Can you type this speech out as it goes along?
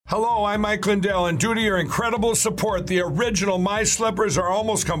Hello, I'm Mike Lindell, and due to your incredible support, the original My Slippers are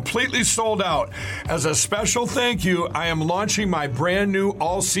almost completely sold out. As a special thank you, I am launching my brand new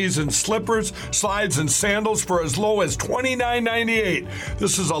all-season slippers, slides, and sandals for as low as $29.98.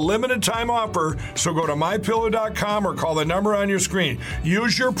 This is a limited time offer, so go to MyPillow.com or call the number on your screen.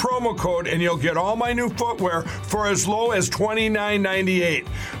 Use your promo code, and you'll get all my new footwear for as low as $29.98.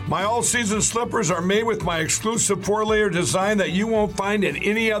 My all-season slippers are made with my exclusive 4-layer design that you won't find in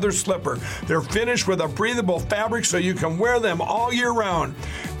any other slipper. They're finished with a breathable fabric so you can wear them all year round.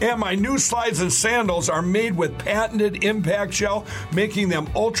 And my new slides and sandals are made with patented impact gel, making them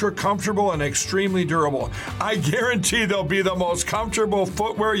ultra comfortable and extremely durable. I guarantee they'll be the most comfortable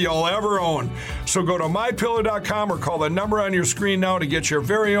footwear you'll ever own. So go to MyPillow.com or call the number on your screen now to get your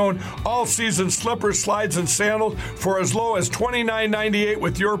very own all-season slippers, slides, and sandals for as low as $29.98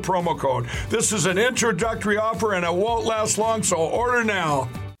 with your promo code. This is an introductory offer and it won't last long, so order now.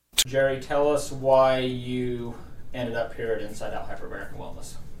 Jerry, tell us why you ended up here at Inside Out Hyperbaric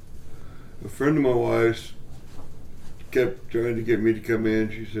Wellness. A friend of my wife's kept trying to get me to come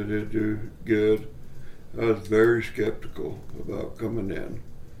in. She said it'd do good. I was very skeptical about coming in.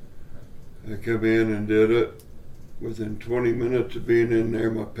 I come in and did it. Within 20 minutes of being in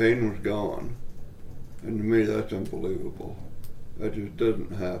there, my pain was gone. And to me, that's unbelievable. That just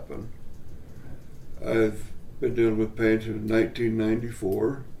doesn't happen. I've been dealing with pain since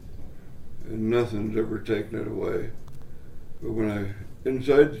 1994. And nothing's ever taken it away. But when I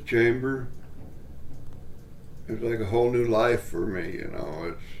inside the chamber, it's like a whole new life for me, you know.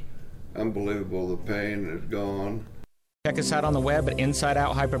 It's unbelievable. The pain is gone. Check us out on the web at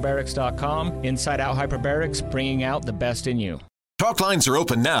InsideOutHyperbarics.com. Inside Out Hyperbarics, bringing out the best in you. Talk lines are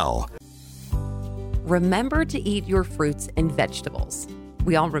open now. Remember to eat your fruits and vegetables.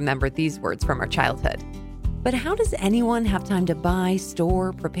 We all remember these words from our childhood. But how does anyone have time to buy,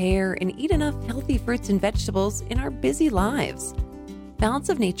 store, prepare, and eat enough healthy fruits and vegetables in our busy lives? Balance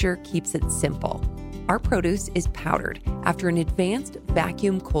of Nature keeps it simple. Our produce is powdered after an advanced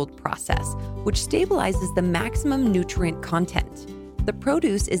vacuum cold process, which stabilizes the maximum nutrient content. The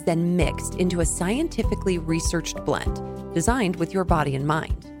produce is then mixed into a scientifically researched blend designed with your body in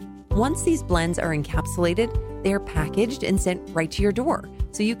mind. Once these blends are encapsulated, they are packaged and sent right to your door,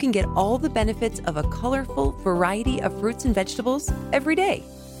 so you can get all the benefits of a colorful variety of fruits and vegetables every day.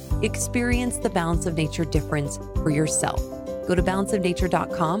 Experience the Balance of Nature difference for yourself. Go to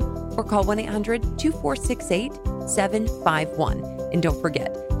balanceofnature.com or call 1-800-2468-751. And don't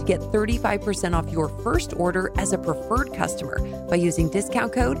forget to get 35% off your first order as a preferred customer by using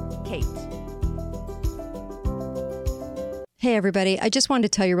discount code KATE. Hey, everybody. I just wanted to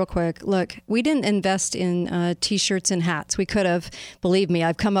tell you real quick. Look, we didn't invest in T-shirts and hats. We could have. Believe me,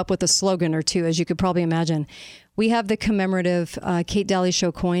 I've come up with a slogan or two, as you could probably imagine. We have the commemorative Kate Daly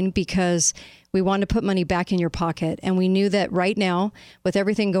Show coin because we wanted to put money back in your pocket. And we knew that right now, with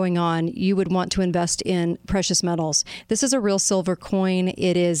everything going on, you would want to invest in precious metals. This is a real silver coin.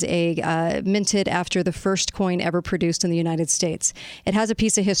 It is a minted after the first coin ever produced in the United States. It has a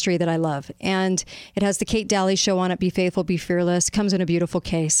piece of history that I love. And it has the Kate Daly Show on it, Be Faithful, Be Fearless. Comes in a beautiful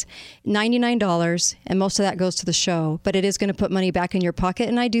case. $99, and most of that goes to the show. But it is going to put money back in your pocket.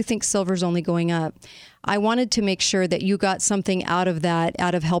 And I do think silver's only going up. I wanted to make sure that you got something out of that,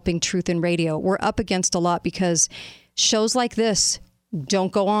 out of helping Truth in Radio. We're up against a lot because shows like this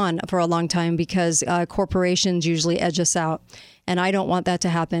don't go on for a long time because corporations usually edge us out. And I don't want that to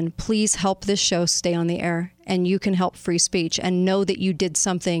happen. Please help this show stay on the air. And you can help free speech and know that you did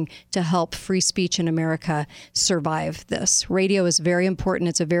something to help free speech in America survive this. Radio is very important.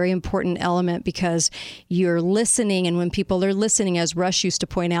 It's a very important element because you're listening. And when people are listening, as Rush used to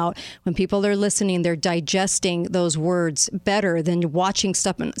point out, when people are listening, they're digesting those words better than watching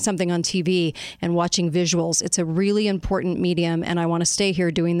something on TV and watching visuals. It's a really important medium. And I want to stay here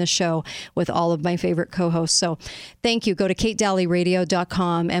doing the show with all of my favorite co-hosts. So thank you. Go to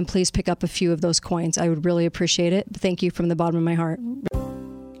KateDalyRadio.com and please pick up a few of those coins. I would really appreciate it. Thank you from the bottom of my heart.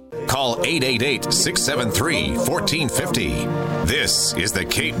 Call 888-673-1450. This is the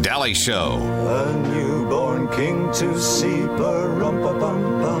Kate Daly Show. A newborn king to see,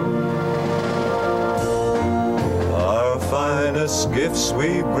 pa-rum-pa-pum-pum. Our finest gifts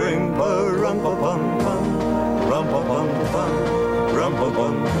we bring, pa-rum-pa-pum-pum, rum-pa-pum-pum,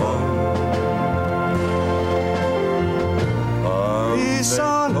 rum-pa-pum-pum. Peace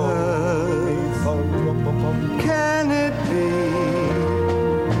on earth, can it be?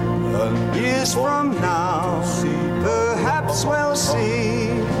 Years from now, perhaps we'll see.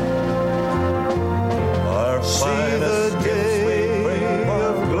 See the day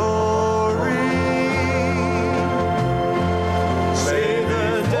of glory. See the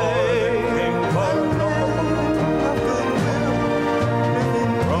day.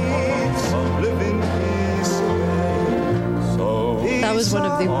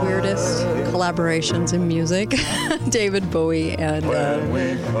 the weirdest collaborations in music. David Bowie and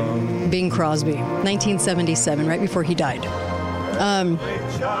Bing Crosby, 1977, right before he died.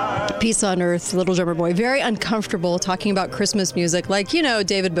 Peace on Earth, Little Drummer Boy. Very uncomfortable talking about Christmas music. Like, you know,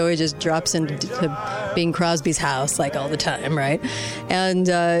 David Bowie just drops into Bing Crosby's house like all the time, right? And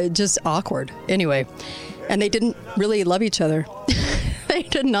just awkward. Anyway, and they didn't really love each other. They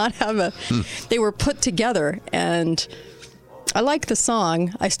did not have they were put together, and I like the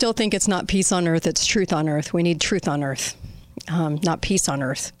song. I still think it's not peace on earth, it's truth on earth. We need truth on earth, not peace on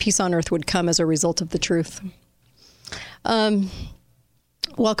earth. Peace on earth would come as a result of the truth.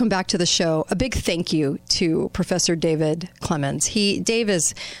 Welcome back to the show. A big thank you to Professor David Clemens. Dave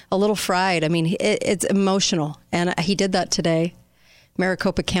is a little fried. I mean, it's emotional, and he did that today.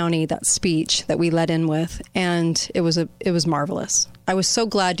 Maricopa County, that speech that we let in with, and it was marvelous. I was so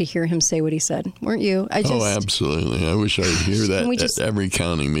glad to hear him say what he said, weren't you? Oh, absolutely. I wish I could hear that at every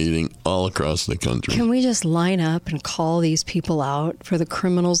county meeting all across the country. Can we just line up and call these people out for the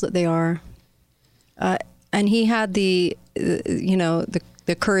criminals that they are? And he had the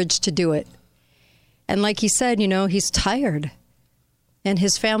courage to do it. And like he said, he's tired, and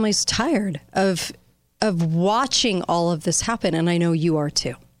his family's tired of watching all of this happen, and I know you are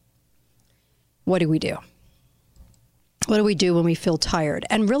too. What do we do? What do we do when we feel tired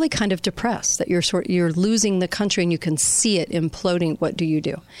and really kind of depressed that you're losing the country and you can see it imploding? What do you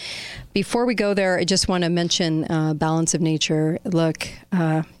do? Before we go there, I just want to mention Balance of Nature. Look,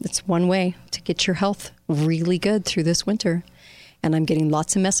 it's one way to get your health really good through this winter. And I'm getting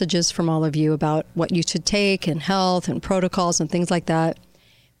lots of messages from all of you about what you should take and health and protocols and things like that.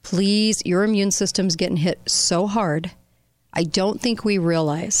 Please, your immune system's getting hit so hard. I don't think we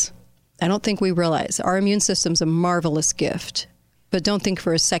realize our immune system's a marvelous gift, but don't think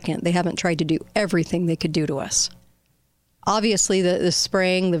for a second they haven't tried to do everything they could do to us. Obviously, the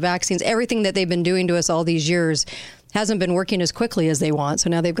spraying, the vaccines, everything that they've been doing to us all these years hasn't been working as quickly as they want. So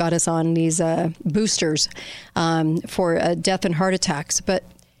now they've got us on these boosters for death and heart attacks. But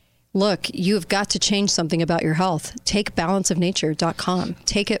look, you've got to change something about your health. Take balanceofnature.com.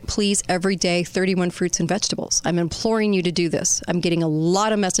 Take it, please, every day, 31 fruits and vegetables. I'm imploring you to do this. I'm getting a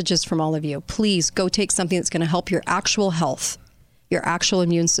lot of messages from all of you. Please go take something that's going to help your actual health, your actual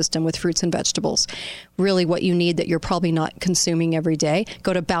immune system with fruits and vegetables. Really what you need that you're probably not consuming every day.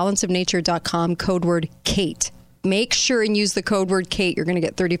 Go to balanceofnature.com, code word KATE. Make sure and use the code word KATE. You're going to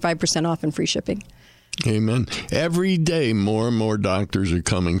get 35% off and free shipping. Amen. Every day, more and more doctors are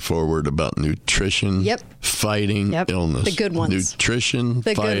coming forward about nutrition, fighting illness. The good ones. Nutrition,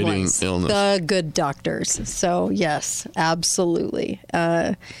 fighting illness. The good doctors. So, yes, absolutely.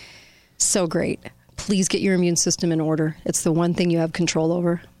 So great. Please get your immune system in order. It's the one thing you have control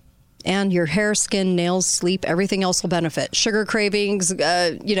over. And your hair, skin, nails, sleep, everything else will benefit. Sugar cravings,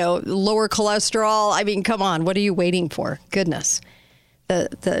 lower cholesterol. I mean, come on. What are you waiting for? Goodness.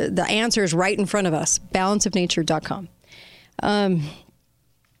 The answer is right in front of us. Balanceofnature.com.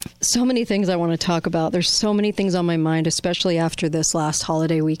 So many things I want to talk about. There's so many things on my mind, especially after this last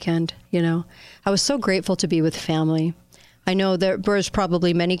holiday weekend. I was so grateful to be with family. I know there's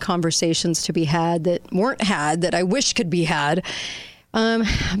probably many conversations to be had that weren't had that I wish could be had.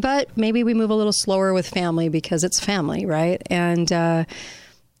 But maybe we move a little slower with family because it's family, right?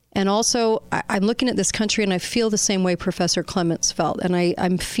 And also, I'm looking at this country and I feel the same way Professor Clemens felt. And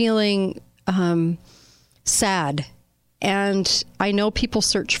I'm feeling sad. And I know people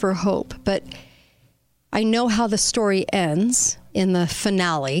search for hope, but I know how the story ends in the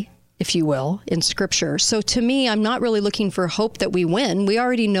finale, if you will, in Scripture. So to me, I'm not really looking for hope that we win. We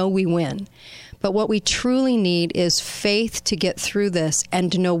already know we win. But what we truly need is faith to get through this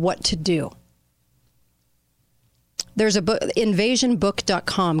and to know what to do. There's a book,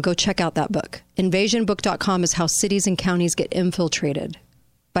 invasionbook.com. Go check out that book. Invasionbook.com is how cities and counties get infiltrated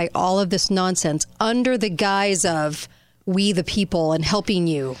by all of this nonsense under the guise of we the people and helping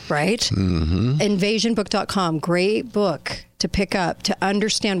you, right? Mm-hmm. Invasionbook.com, great book to pick up, to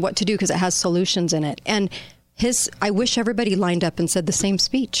understand what to do because it has solutions in it. And I wish everybody lined up and said the same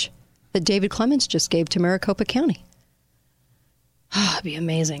speech that David Clemens just gave to Maricopa County. It'd be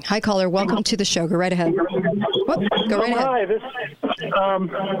amazing. Hi, caller. Welcome to the show. Go right ahead. Whoop, go right ahead. Hi.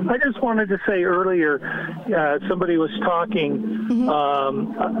 I just wanted to say earlier, somebody was talking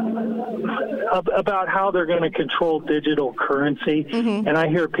about how they're going to control digital currency. Mm-hmm. And I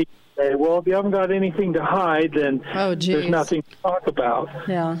hear people say, well, if you haven't got anything to hide, then there's nothing to talk about.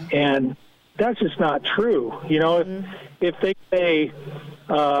 Yeah. And that's just not true. If they say,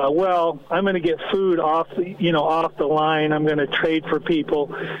 well, I'm going to get food off the line. I'm going to trade for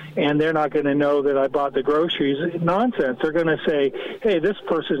people, and they're not going to know that I bought the groceries. Nonsense. They're going to say, hey, this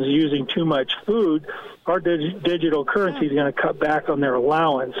person's using too much food. Our digital currency is going to cut back on their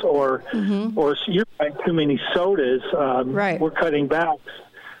allowance, or you're buying too many sodas. We're cutting back,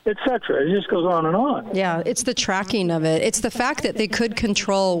 etc. It just goes on and on. Yeah, it's the tracking of it. It's the fact that they could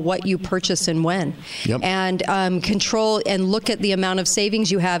control what you purchase and when, and control and look at the amount of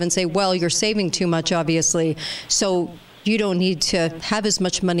savings you have and say, well, you're saving too much, obviously, so you don't need to have as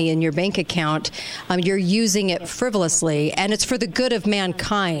much money in your bank account. You're using it frivolously, and it's for the good of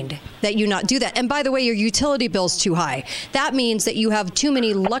mankind that you not do that. And by the way, your utility bill's too high. That means that you have too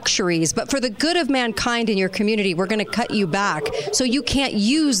many luxuries. But for the good of mankind in your community, we're going to cut you back so you can't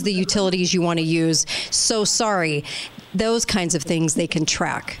use the utilities you want to use. So sorry. Those kinds of things they can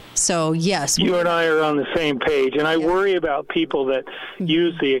track. So, yes. You and I are on the same page. And I worry about people that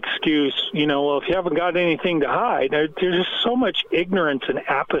use the excuse, well, if you haven't got anything to hide, there's just so much ignorance and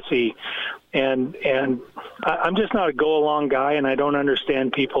apathy. And I'm just not a go-along guy, and I don't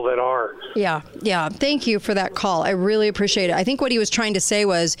understand people that are. Yeah. Thank you for that call. I really appreciate it. I think what he was trying to say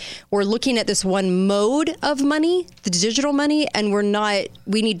was we're looking at this one mode of money, the digital money, and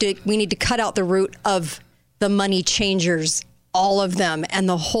we need to cut out the root of the money changers, all of them, and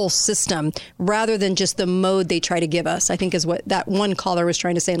the whole system, rather than just the mode they try to give us, I think is what that one caller was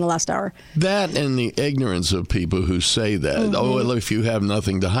trying to say in the last hour. That and the ignorance of people who say that, well, if you have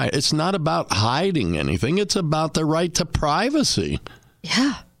nothing to hide. It's not about hiding anything. It's about the right to privacy.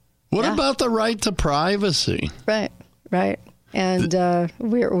 Yeah. What about the right to privacy? Right. And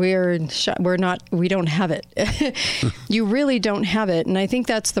we don't have it. You really don't have it. And I think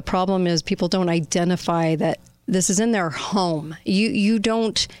that's the problem, is people don't identify that this is in their home. You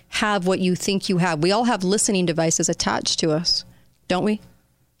don't have what you think you have. We all have listening devices attached to us, don't we?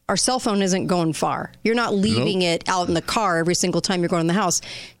 Our cell phone isn't going far. You're not leaving it out in the car every single time you're going in the house.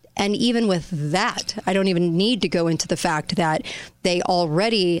 And even with that, I don't even need to go into the fact that they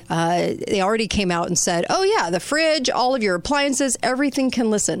already came out and said, oh, yeah, the fridge, all of your appliances, everything can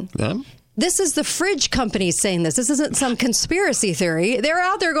listen. Yeah. This is the fridge company saying this. This isn't some conspiracy theory. They're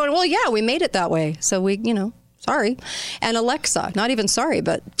out there going, well, yeah, we made it that way. So sorry. And Alexa, not even sorry,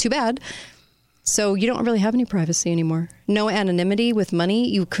 but too bad. So you don't really have any privacy anymore. No anonymity with money.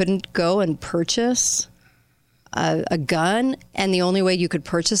 You couldn't go and purchase a gun, and the only way you could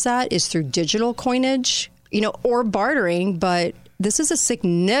purchase that is through digital coinage, or bartering. But this is a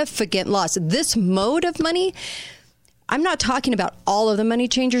significant loss. This mode of money, I'm not talking about all of the money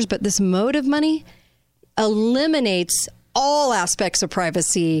changers, but this mode of money eliminates all aspects of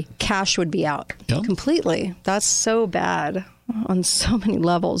privacy. Cash would be out completely. That's so bad on so many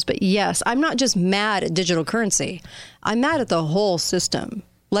levels. But yes, I'm not just mad at digital currency. I'm mad at the whole system.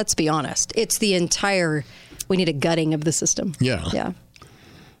 Let's be honest. It's the entire... We need a gutting of the system. Yeah.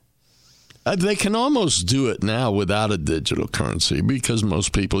 They can almost do it now without a digital currency because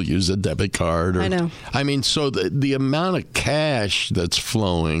most people use a debit card. I know. I mean, so the amount of cash that's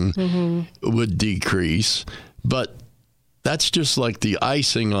flowing would decrease, but that's just like the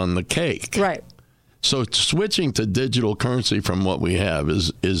icing on the cake. Right. So switching to digital currency from what we have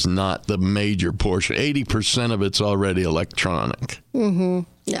is not the major portion. 80% of it's already electronic.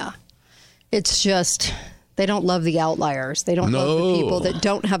 Yeah. It's just... They don't love the outliers. They don't love the people that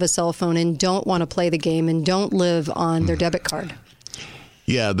don't have a cell phone and don't want to play the game and don't live on their debit card.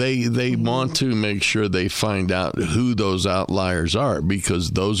 Yeah, they want to make sure they find out who those outliers are,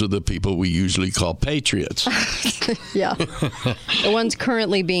 because those are the people we usually call patriots. Yeah. The ones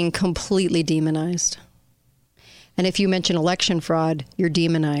currently being completely demonized. And if you mention election fraud, you're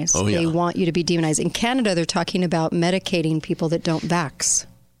demonized. Oh, yeah. They want you to be demonized. In Canada, they're talking about medicating people that don't vax.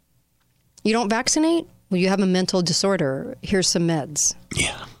 You don't vaccinate? Well, you have a mental disorder. Here's some meds.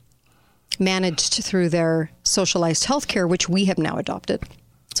 Yeah. Managed through their socialized health care, which we have now adopted.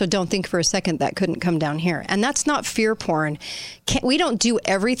 So don't think for a second that couldn't come down here. And that's not fear porn. We don't do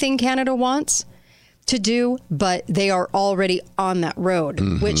everything Canada wants to do, but they are already on that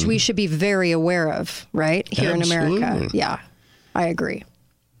road, which we should be very aware of, right? Here in America. Yeah, I agree.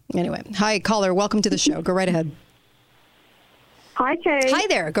 Anyway, hi, caller. Welcome to the show. Go right ahead. Hi, Kay. Hi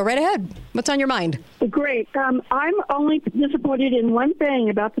there. Go right ahead. What's on your mind? Great. I'm only disappointed in one thing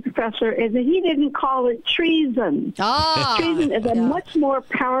about the professor, is that he didn't call it treason. Treason is a much more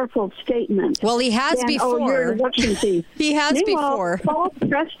powerful statement. Well, he has before. Your election thief. He has Meanwhile, before. Paul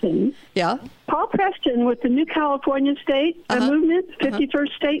Preston with the New California State movement,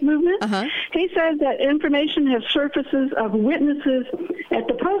 51st State movement, he says that information has surfaces of witnesses at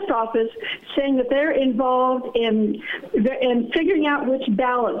the post office saying that they're involved in figuring figuring out which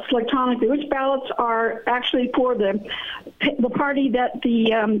ballots electronically, which ballots are actually for the party that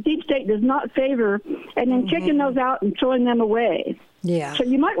the deep state does not favor, and then checking those out and throwing them away. Yeah. So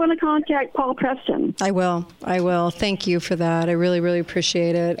you might want to contact Paul Preston. I will. Thank you for that. I really, really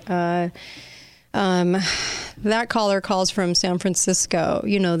appreciate it. That caller calls from San Francisco,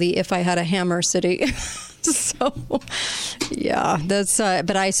 the If I Had a Hammer city. So, yeah, that's,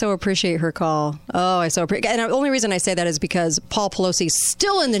 but I so appreciate her call. Oh, I so appreciate, and the only reason I say that is because Paul Pelosi's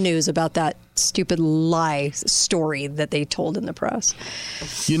still in the news about that stupid lie story that they told in the press.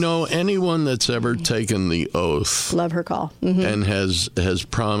 Anyone that's ever taken the oath. Love her call. And has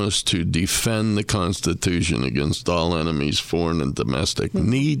promised to defend the Constitution against all enemies, foreign and domestic,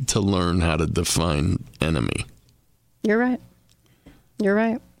 need to learn how to define enemy. You're right.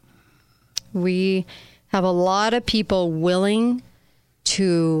 We have a lot of people willing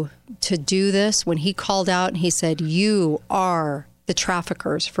to do this. When he called out and he said, you are the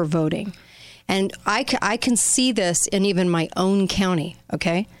traffickers for voting. And I can see this in even my own county,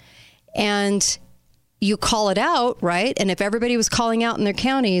 okay? And you call it out, right? And if everybody was calling out in their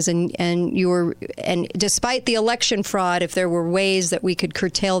counties and despite the election fraud, if there were ways that we could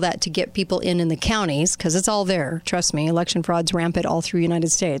curtail that to get people in the counties, because it's all there, trust me, election fraud's rampant all through the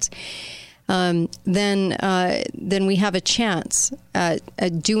United States. Then we have a chance at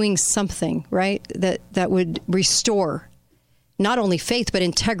doing something, right, that would restore not only faith, but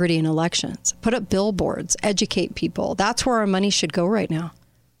integrity in elections. Put up billboards, educate people. That's where our money should go right now.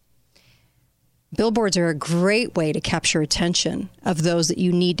 Billboards are a great way to capture attention of those that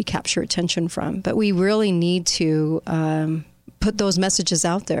you need to capture attention from. But we really need to put those messages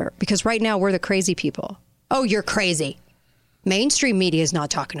out there, because right now we're the crazy people. Oh, you're crazy. Mainstream media is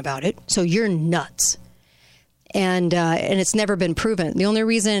not talking about it, so you're nuts. And it's never been proven. The only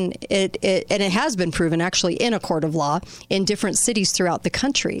reason it has been proven actually in a court of law in different cities throughout the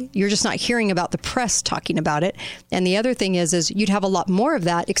country. You're just not hearing about the press talking about it. And the other thing is you'd have a lot more of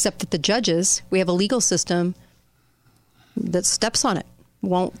that, except that the judges, we have a legal system that steps on it,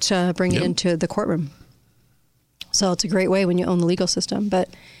 won't bring it into the courtroom. So it's a great way when you own the legal system. But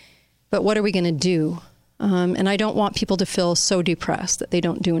what are we going to do? And I don't want people to feel so depressed that they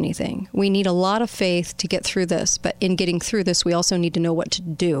don't do anything. We need a lot of faith to get through this. But in getting through this, we also need to know what to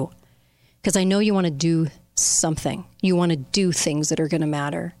do. Because I know you want to do something. You want to do things that are going to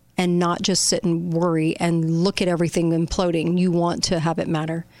matter and not just sit and worry and look at everything imploding. You want to have it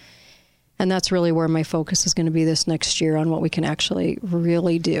matter. And that's really where my focus is going to be this next year, on what we can actually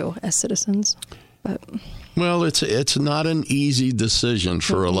really do as citizens. Well, it's not an easy decision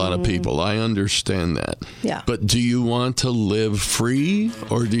for a lot of people. I understand that. Yeah. But do you want to live free,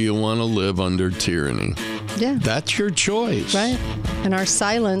 or do you want to live under tyranny? Yeah. That's your choice. Right. And our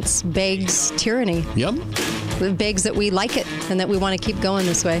silence begs tyranny. Yep. It begs that we like it and that we want to keep going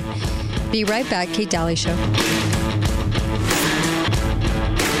this way. Be right back. Kate Daly Show.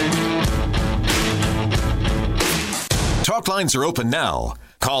 Talk lines are open now.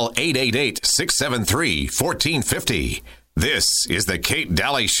 Call 888-673-1450. This is the Kate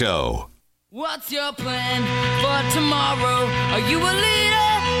Daly Show. What's your plan for tomorrow? Are you a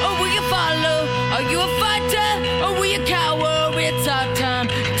leader or will you follow? Are you a fighter or will you cower? It's our time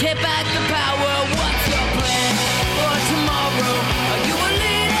to take back the power. What's your plan for tomorrow? Are you a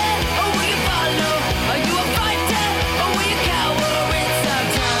leader or will you follow? Are you a fighter or will you cower? It's our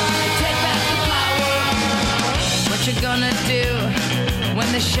time to take back the power. What you gonna do when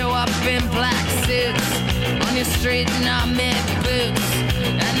they show up in black suits on your street in army boots,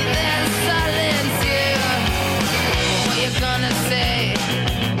 and then silence you? What you gonna say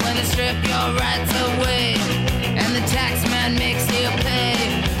when they strip your rights away and the tax man makes you pay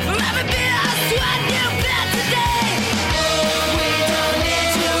for every bit of sweat you bled today? We don't need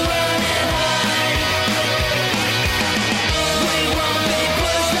to run and hide. We won't be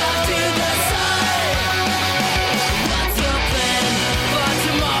pushed off to the side. What's your plan for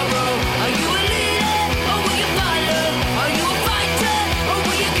tomorrow? Are you a leader or will you follow? Are you a fighter or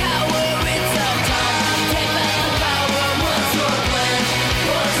will you cower? It's our time to take back the power. What's your plan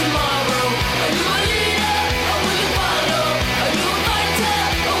for tomorrow? Are you a leader or will you follow? Are you a fighter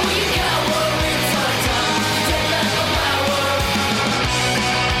or will you cower? It's our time to take back the power.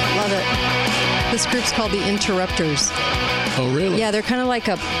 Love it. This group's called the Interrupters. Oh, really? Yeah, they're kind of like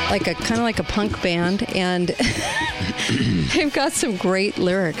a punk band, and they've got some great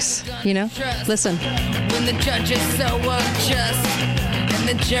lyrics. Listen. When the judge is so unjust and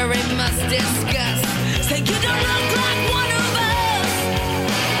the jury must discuss, say you don't look like one of us.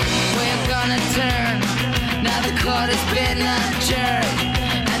 We're gonna turn. Now the court has been adjourned,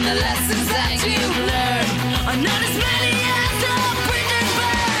 and the lessons that you've learned are not as many as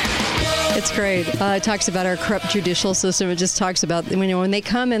It's great. It talks about our corrupt judicial system. It just talks about when they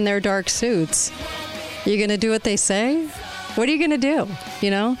come in their dark suits, you're going to do what they say? What are you going to do? You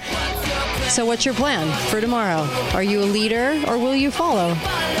know? So what's your plan for tomorrow? Are you a leader or will you follow?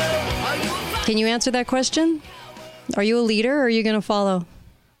 Can you answer that question? Are you a leader or are you going to follow?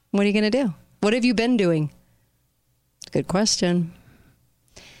 What are you going to do? What have you been doing? Good question.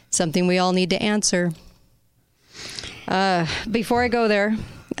 Something we all need to answer. Before I go there,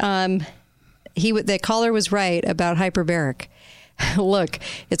 the caller was right about hyperbaric. Look,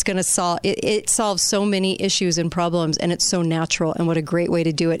 it's going to solve. It solves so many issues and problems, and it's so natural. And what a great way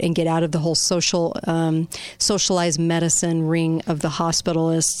to do it and get out of the whole socialized medicine ring of the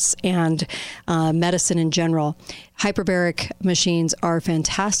hospitalists and medicine in general. Hyperbaric machines are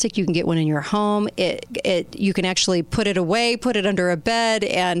fantastic. You can get one in your home. You can actually put it away, put it under a bed,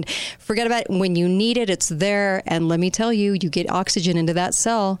 and forget about it. When you need it, it's there. And let me tell you, you get oxygen into that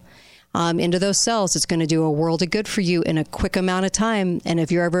cell. Into those cells. It's going to do a world of good for you in a quick amount of time. And if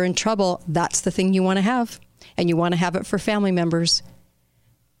you're ever in trouble, that's the thing you want to have. And you want to have it for family members.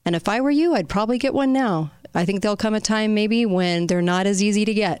 And if I were you, I'd probably get one now. I think there'll come a time maybe when they're not as easy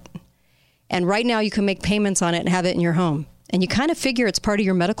to get. And right now you can make payments on it and have it in your home. And you kind of figure it's part of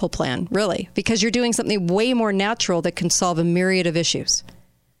your medical plan, really, because you're doing something way more natural that can solve a myriad of issues.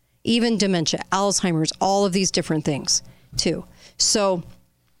 Even dementia, Alzheimer's, all of these different things too. So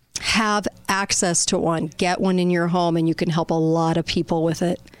have access to one. Get one in your home, and you can help a lot of people with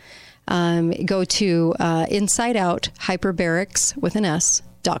it. Go to InsideOutHyperbarics with an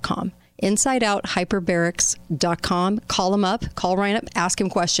S.com. InsideOutHyperbarics.com. Call him up. Call Ryan up. Ask him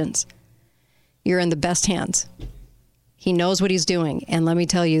questions. You're in the best hands. He knows what he's doing. And let me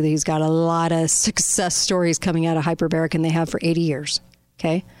tell you that he's got a lot of success stories coming out of hyperbaric, and they have for 80 years.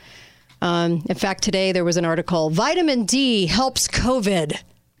 Okay? In fact, today there was an article, Vitamin D helps COVID.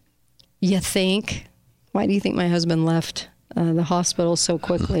 You think? Why do you think my husband left the hospital so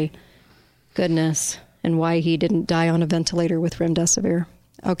quickly? Goodness. And why he didn't die on a ventilator with remdesivir.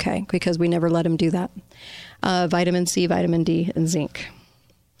 Okay, because we never let him do that. Vitamin C, vitamin D, and zinc.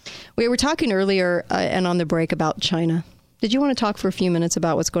 We were talking earlier and on the break about China. Did you want to talk for a few minutes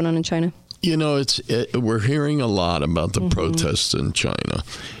about what's going on in China? You know, we're hearing a lot about the protests in China.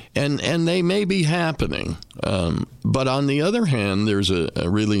 And they may be happening. But on the other hand, there's a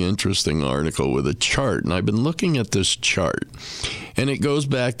really interesting article with a chart. And I've been looking at this chart. And it goes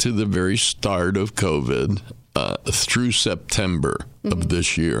back to the very start of COVID through September of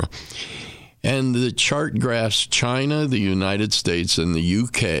this year. And the chart graphs China, the United States, and the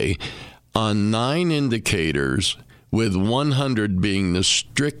UK on 9 indicators, with 100 being the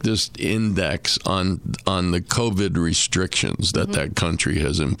strictest index on the COVID restrictions that country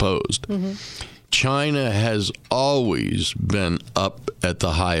has imposed. China has always been up at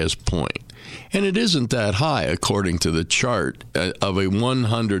the highest point. And it isn't that high, according to the chart of a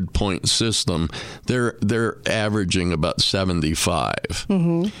 100-point system. They're averaging about 75.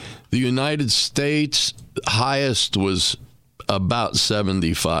 The United States highest was about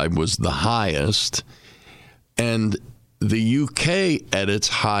 75, was the highest. And the UK at its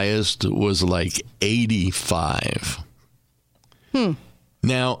highest was like 85.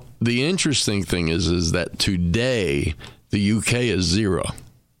 Now, the interesting thing is that today the UK is 0.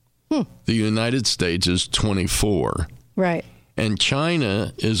 The United States is 24. Right. And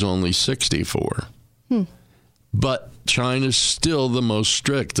China is only 64. But China's still the most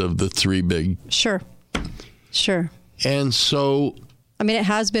strict of the 3 big. Sure. And so, I mean, it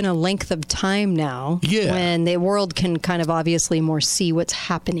has been a length of time now when the world can kind of obviously more see what's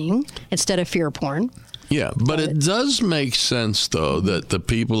happening instead of fear porn. Yeah, but it does make sense, though, that the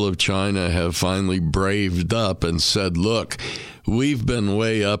people of China have finally braved up and said, look, we've been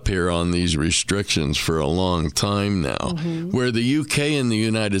way up here on these restrictions for a long time now, where the UK and the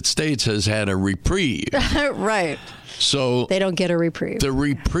United States has had a reprieve. Right. So they don't get a reprieve. The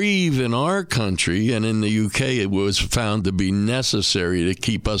reprieve in our country and in the UK, it was found to be necessary to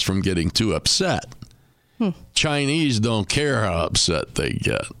keep us from getting too upset. Chinese don't care how upset they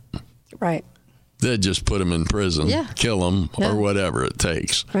get. Right. They just put them in prison, kill them, or whatever it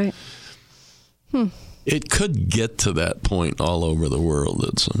takes. Right. It could get to that point all over the world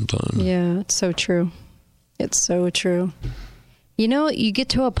at some time. Yeah, it's so true. It's so true. You know, you get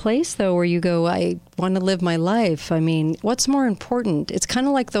to a place, though, where you go, I want to live my life. I mean, what's more important? It's kind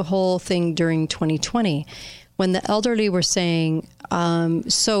of like the whole thing during 2020 when the elderly were saying,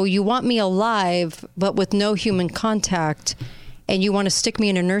 so you want me alive, but with no human contact, and you want to stick me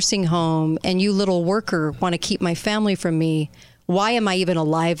in a nursing home, and you little worker want to keep my family from me. Why am I even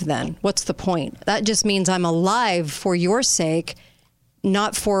alive then? What's the point? That just means I'm alive for your sake,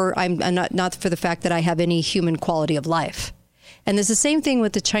 not for the fact that I have any human quality of life. And it's the same thing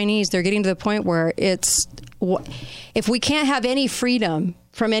with the Chinese. They're getting to the point where it's, if we can't have any freedom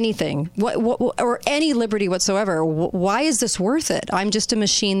from anything, or any liberty whatsoever, why is this worth it? I'm just a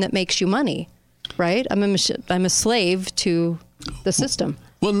machine that makes you money, right? I'm a slave to the system.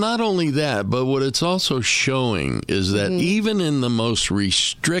 Well, not only that, but what it's also showing is that even in the most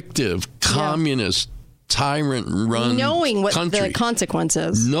restrictive communist tyrant-run knowing what country, the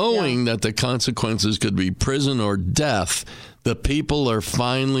consequences, knowing that the consequences could be prison or death, the people are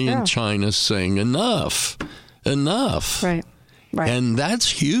finally in China saying enough. Right. And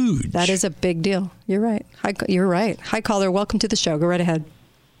that's huge. That is a big deal. You're right. You're right. Hi, caller. Welcome to the show. Go right ahead.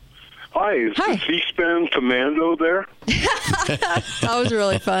 Hi, is the C-SPAN commando there? That was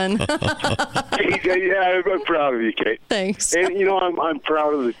really fun. Yeah, I'm proud of you, Kate. Thanks. And, I'm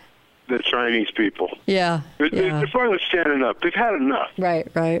proud of the Chinese people. Yeah. They're finally standing up. They've had enough.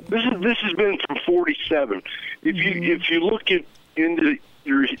 Right. This has been from 1947. If you look into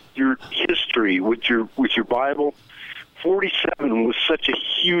your history with your Bible, 1947 was such a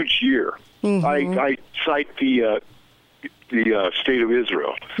huge year. I cite the state of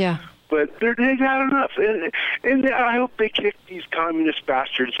Israel. Yeah. But they've had enough, and I hope they kick these communist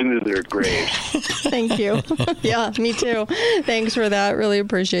bastards into their graves. Thank you. Yeah, me too. Thanks for that. Really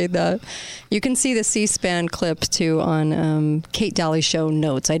appreciate that. You can see the C-SPAN clip, too, on Kate Daly Show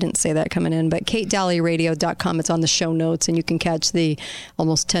notes. I didn't say that coming in, but KateDalyRadio.com. It's on the show notes, and you can catch the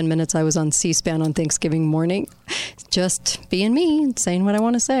almost 10 minutes I was on C-SPAN on Thanksgiving morning. Just being me, saying what I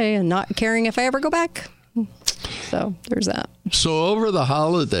want to say, and not caring if I ever go back. So there's that. So over the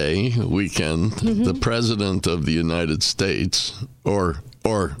holiday weekend, the President of the United States, or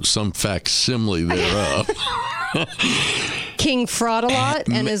some facsimile thereof, King Fraud-A-Lot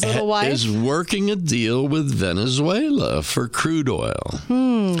and his little wife, is working a deal with Venezuela for crude oil.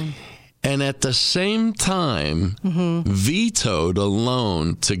 And at the same time, vetoed a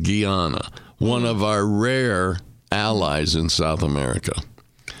loan to Guyana, one of our rare allies in South America.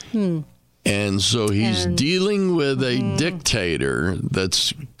 And so he's dealing with a dictator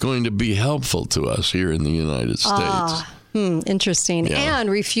that's going to be helpful to us here in the United States. Interesting. Yeah. And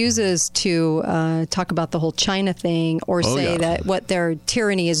refuses to talk about the whole China thing or say that what their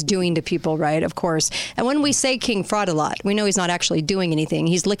tyranny is doing to people, right? Of course. And when we say King Fraud-A-Lot, we know he's not actually doing anything.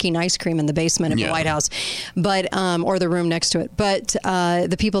 He's licking ice cream in the basement of the White House, but or the room next to it. But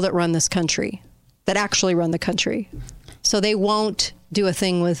the people that run this country, that actually run the country. So they won't do a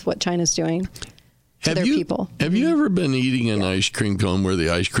thing with what China's doing to their people. Have you ever been eating an ice cream cone where the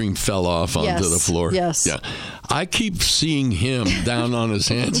ice cream fell off onto the floor? Yes. Yeah. I keep seeing him down on his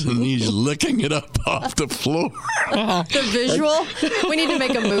hands and knees licking it up off the floor. The visual? We need to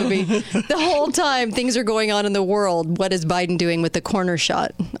make a movie. The whole time things are going on in the world, what is Biden doing with the corner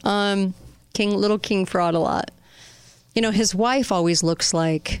shot? Little King Fraud-A-Lot. His wife always looks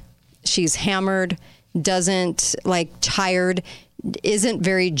like she's hammered, doesn't tired, isn't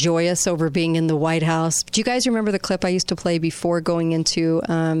very joyous over being in the White House. Do you guys remember the clip I used to play before going into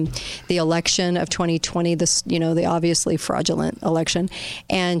the election of 2020, the obviously fraudulent election?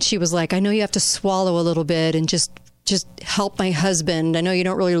 And she was like, I know you have to swallow a little bit and just help my husband. I know you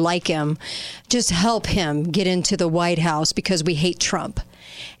don't really like him. Just help him get into the White House because we hate Trump.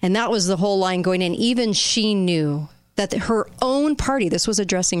 And that was the whole line going in. Even she knew that her own party, this was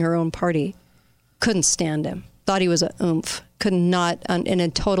addressing her own party, couldn't stand him. Thought he was a oomph, could not, in a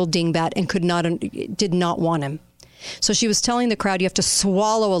total dingbat, and did not want him. So she was telling the crowd, you have to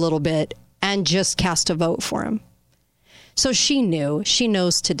swallow a little bit and just cast a vote for him. So she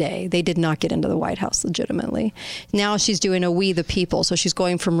knows today they did not get into the White House legitimately. Now she's doing a We the People. So she's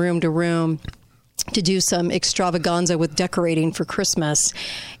going from room to room to do some extravaganza with decorating for Christmas.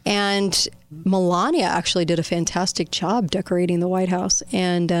 And Melania actually did a fantastic job decorating the White House.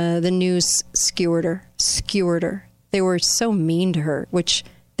 And the news skewered her. They were so mean to her, which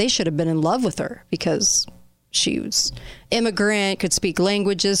they should have been in love with her because she was immigrant, could speak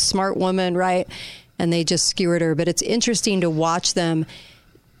languages, smart woman, right? And they just skewered her. But it's interesting to watch them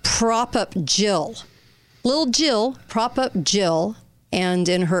prop up Jill. Little Jill, prop up Jill, and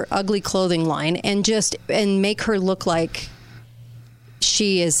in her ugly clothing line, and make her look like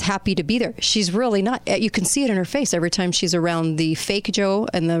she is happy to be there. She's really not. You can see it in her face every time she's around the fake Joe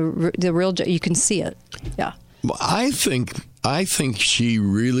and the real Joe. You can see it. Yeah. Well, I think she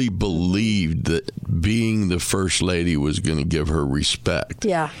really believed that being the first lady was going to give her respect.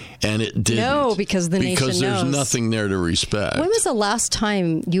 Yeah. And it didn't. No, because the nation knows. Because there's nothing there to respect. When was the last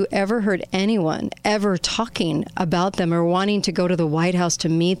time you ever heard anyone ever talking about them or wanting to go to the White House to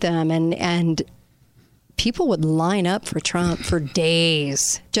meet them and people would line up for Trump for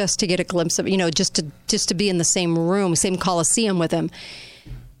days just to get a glimpse of, just to be in the same room, same Coliseum with him.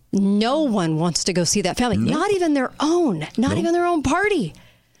 No one wants to go see that family. No. Not even their own. Not even their own party.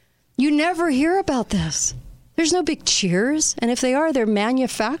 You never hear about this. There's no big cheers. And if they are, they're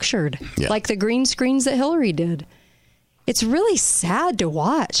manufactured, like the green screens that Hillary did. It's really sad to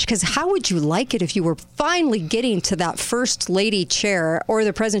watch, because how would you like it if you were finally getting to that first lady chair or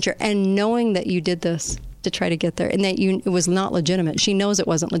the president chair and knowing that you did this to try to get there and that it was not legitimate? She knows it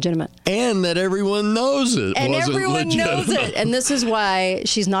wasn't legitimate. And that everyone knows it and wasn't everyone legitimate. knows it. And this is why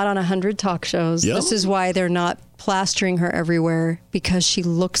she's not on 100 talk shows. Yep. This is why they're not plastering her everywhere, because she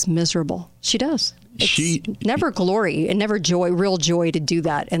looks miserable. She does. It's never glory and never real joy to do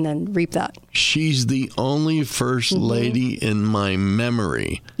that and then reap that. She's the only first lady in my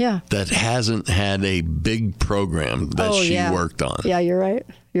memory that hasn't had a big program that she worked on. Yeah, you're right.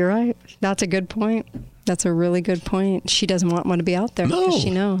 You're right. That's a good point. That's a really good point. She doesn't want one to be out there because she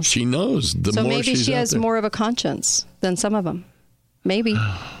knows. She knows. So maybe she has more of a conscience than some of them. Maybe.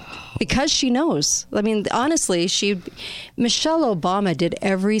 Because she knows. I mean, honestly, Michelle Obama did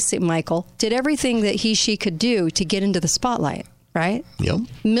everything that she could do to get into the spotlight, right? Yep.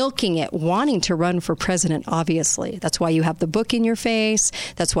 Milking it, wanting to run for president, obviously. That's why you have the book in your face.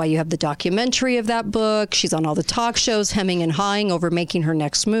 That's why you have the documentary of that book. She's on all the talk shows, hemming and hawing over making her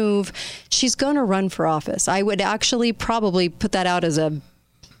next move. She's going to run for office. I would actually probably put that out as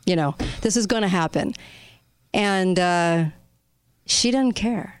this is going to happen. And she doesn't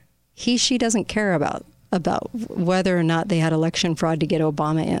care. She doesn't care about whether or not they had election fraud to get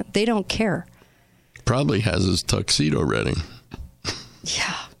Obama in. They don't care. Probably has his tuxedo ready.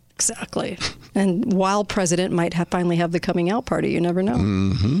 Yeah, exactly. And while president might finally have the coming out party, you never know.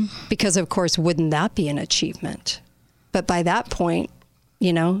 Mm-hmm. Because, of course, wouldn't that be an achievement? But by that point,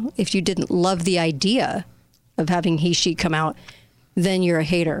 if you didn't love the idea of having she come out, then you're a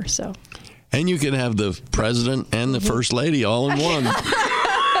hater. So. And you can have the president and the first lady all in one.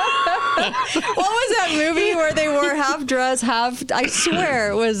 What was that movie where they wore half dress, I swear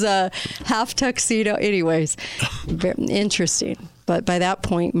it was a half tuxedo. Anyways, interesting. But by that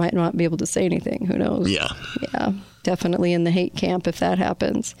point, might not be able to say anything. Who knows? Yeah. Yeah. Definitely in the hate camp if that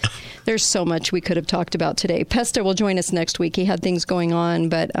happens. There's so much we could have talked about today. Pesta will join us next week. He had things going on,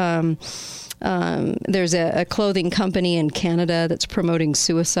 but there's a clothing company in Canada that's promoting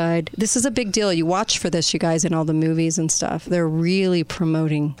suicide. This is a big deal. You watch for this, you guys, in all the movies and stuff. They're really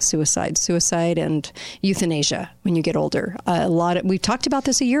promoting suicide and euthanasia when you get older. We've talked about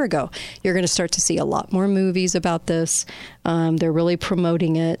this a year ago. You're going to start to see a lot more movies about this. They're really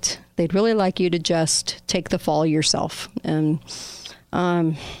promoting it. They'd really like you to just take the fall yourself and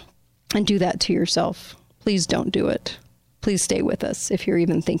do that to yourself. Please don't do it. Please stay with us. If you're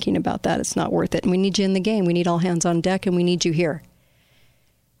even thinking about that, it's not worth it. And we need you in the game. We need all hands on deck, and we need you here.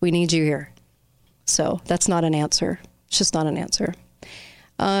 We need you here. So that's not an answer. It's just not an answer.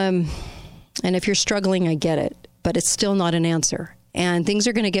 And if you're struggling, I get it, but it's still not an answer. And things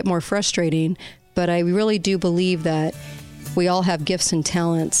are going to get more frustrating, but I really do believe that we all have gifts and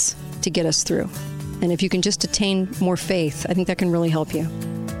talents to get us through. And if you can just attain more faith, I think that can really help you.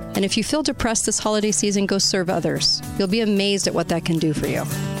 And if you feel depressed this holiday season, go serve others. You'll be amazed at what that can do for you.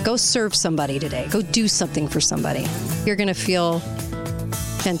 Go serve somebody today. Go do something for somebody. You're going to feel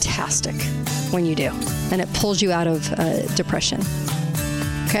fantastic when you do. And it pulls you out of depression.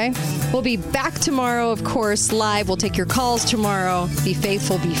 Okay? We'll be back tomorrow, of course, live. We'll take your calls tomorrow. Be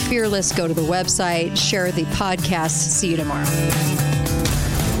faithful, be fearless. Go to the website, share the podcast. See you tomorrow.